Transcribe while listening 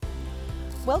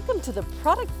Welcome to the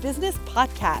Product Business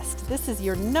Podcast. This is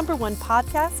your number one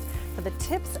podcast for the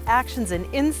tips, actions, and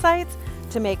insights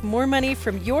to make more money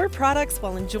from your products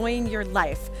while enjoying your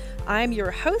life. I'm your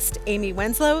host, Amy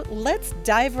Wenslow. Let's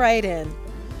dive right in.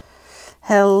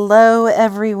 Hello,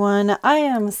 everyone. I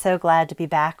am so glad to be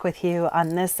back with you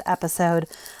on this episode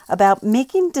about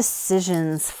making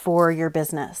decisions for your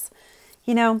business.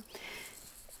 You know,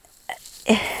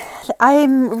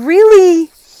 I'm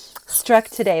really struck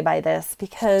today by this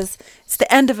because it's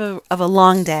the end of a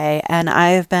long day, and I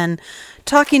have been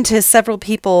talking to several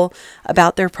people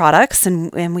about their products,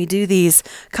 and we do these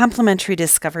complimentary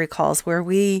discovery calls where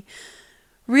we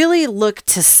really look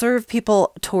to serve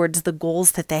people towards the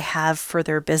goals that they have for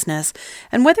their business.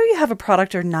 And whether you have a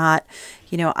product or not,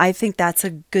 you know, I think that's a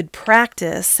good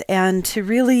practice, and to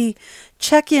really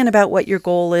check in about what your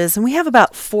goal is. And we have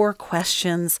about 4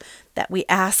 questions that we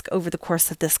ask over the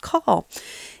course of this call.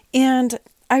 And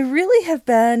I really have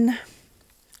been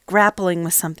grappling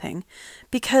with something,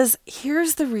 because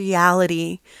here's the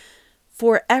reality.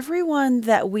 For everyone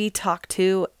that we talk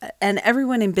to and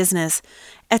everyone in business,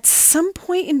 at some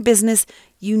point in business,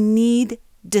 you need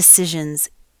decisions,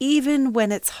 even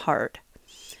when it's hard.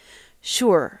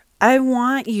 Sure, I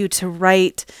want you to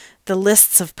write the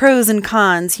lists of pros and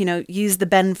cons, use the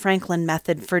Ben Franklin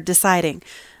method for deciding.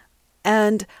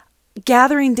 And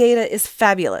gathering data is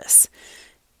fabulous.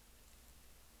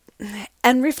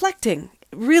 And reflecting,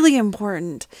 really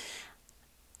important.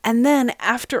 And then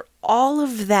after all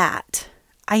of that,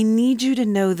 I need you to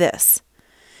know this.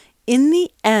 In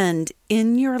the end,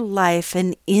 in your life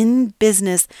and in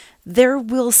business, there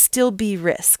will still be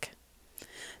risk.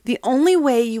 The only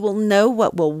way you will know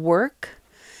what will work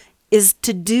is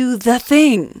to do the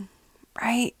thing,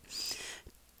 right?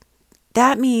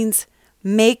 That means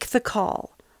make the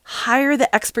call, hire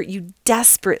the expert you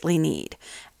desperately need,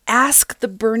 ask the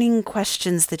burning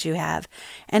questions that you have.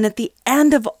 And at the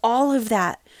end of all of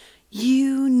that,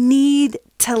 you need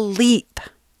to leap.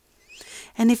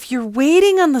 And if you're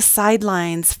waiting on the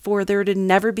sidelines for there to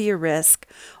never be a risk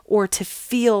or to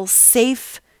feel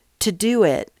safe to do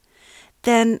it,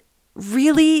 then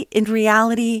really, in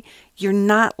reality, you're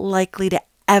not likely to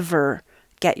ever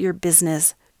get your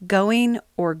business going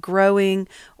or growing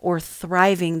or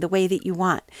thriving the way that you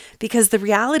want. Because the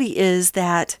reality is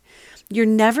that you're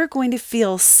never going to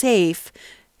feel safe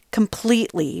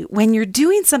completely when you're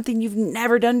doing something you've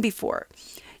never done before.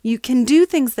 You can do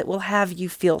things that will have you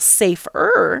feel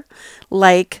safer,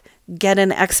 like get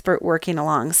an expert working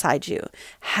alongside you,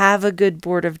 have a good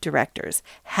board of directors,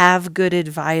 have good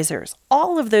advisors,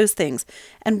 all of those things.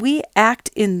 And we act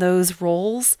in those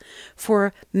roles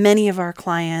for many of our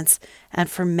clients and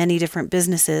for many different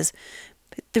businesses.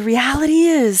 But the reality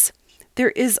is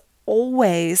there is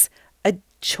always a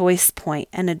choice point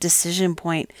and a decision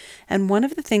point. And one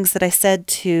of the things that I said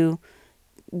to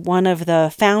one of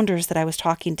the founders that I was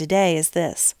talking today is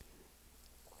this: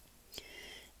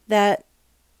 that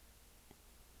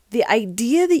the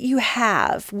idea that you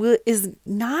have is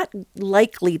not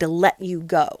likely to let you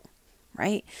go,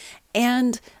 right?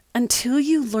 And until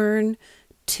you learn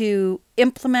to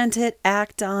implement it,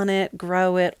 act on it,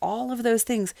 grow it, all of those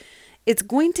things, it's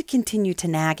going to continue to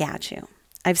nag at you.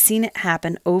 I've seen it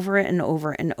happen over and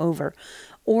over and over.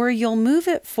 Or you'll move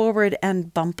it forward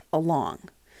and bump along.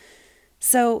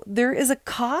 So there is a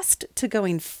cost to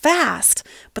going fast,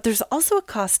 but there's also a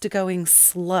cost to going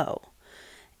slow.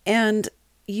 And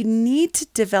you need to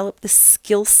develop the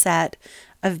skill set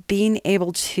of being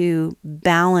able to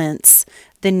balance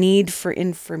the need for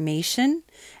information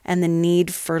and the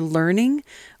need for learning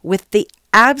with the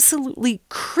absolutely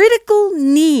critical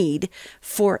need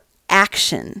for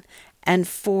action and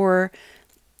for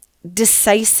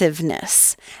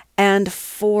decisiveness and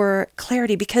for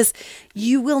clarity, because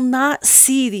you will not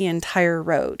see the entire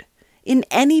road in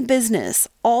any business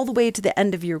all the way to the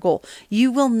end of your goal.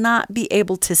 You will not be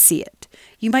able to see it.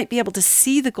 You might be able to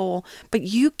see the goal, but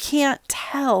you can't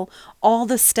tell all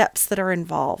the steps that are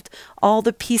involved, all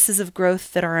the pieces of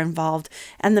growth that are involved,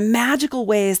 and the magical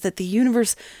ways that the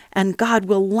universe and God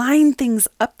will line things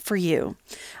up for you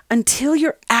until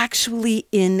you're actually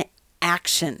in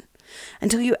action.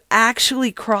 Until you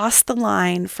actually cross the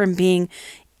line from being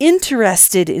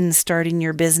interested in starting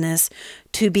your business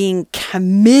to being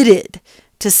committed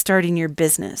to starting your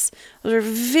business. Those are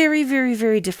very, very,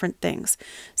 very different things.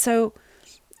 So,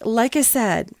 like I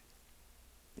said,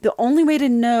 the only way to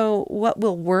know what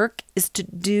will work is to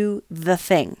do the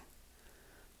thing,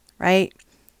 right?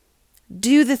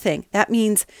 Do the thing. That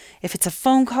means if it's a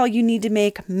phone call you need to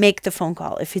make the phone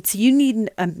call. If it's you need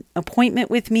an appointment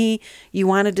with me, you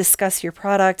want to discuss your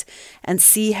product and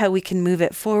see how we can move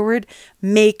it forward,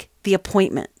 make the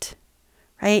appointment,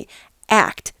 right?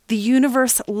 Act. The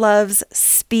universe loves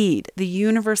speed. The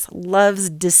universe loves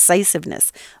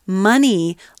decisiveness.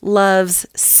 Money loves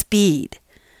speed.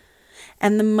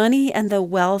 And the money and the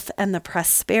wealth and the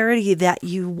prosperity that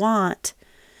you want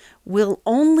will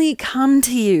only come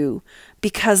to you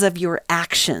because of your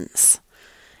actions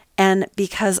and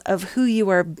because of who you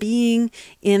are being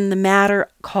in the matter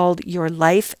called your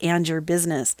life and your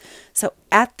business. So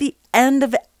at the end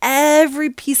of every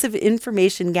piece of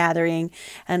information gathering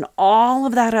and all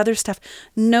of that other stuff,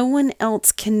 no one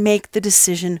else can make the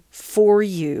decision for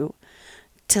you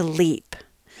to leap.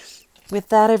 With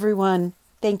that, everyone,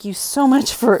 thank you so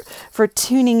much for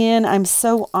tuning in. I'm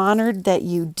so honored that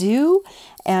you do.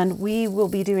 And we will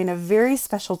be doing a very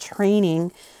special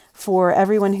training for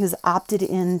everyone who's opted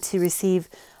in to receive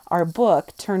our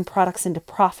book, Turn Products into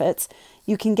Profits.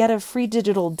 You can get a free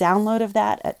digital download of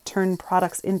that at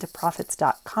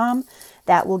turnproductsintoprofits.com.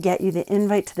 That will get you the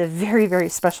invite to the very, very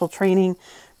special training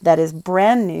that is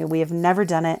brand new. We have never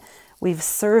done it. We've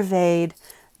surveyed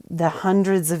the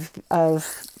hundreds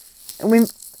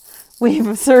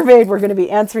we've surveyed. We're going to be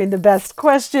answering the best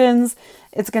questions.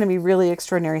 It's going to be really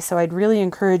extraordinary. So I'd really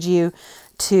encourage you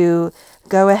to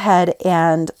go ahead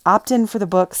and opt in for the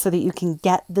book so that you can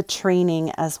get the training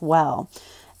as well.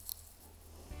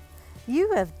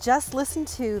 You have just listened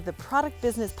to the Product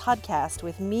Business Podcast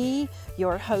with me,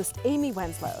 your host, Amy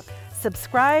Wenslow.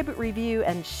 Subscribe, review,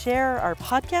 and share our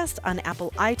podcast on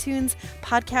Apple iTunes,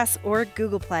 Podcasts, or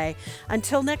Google Play.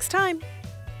 Until next time.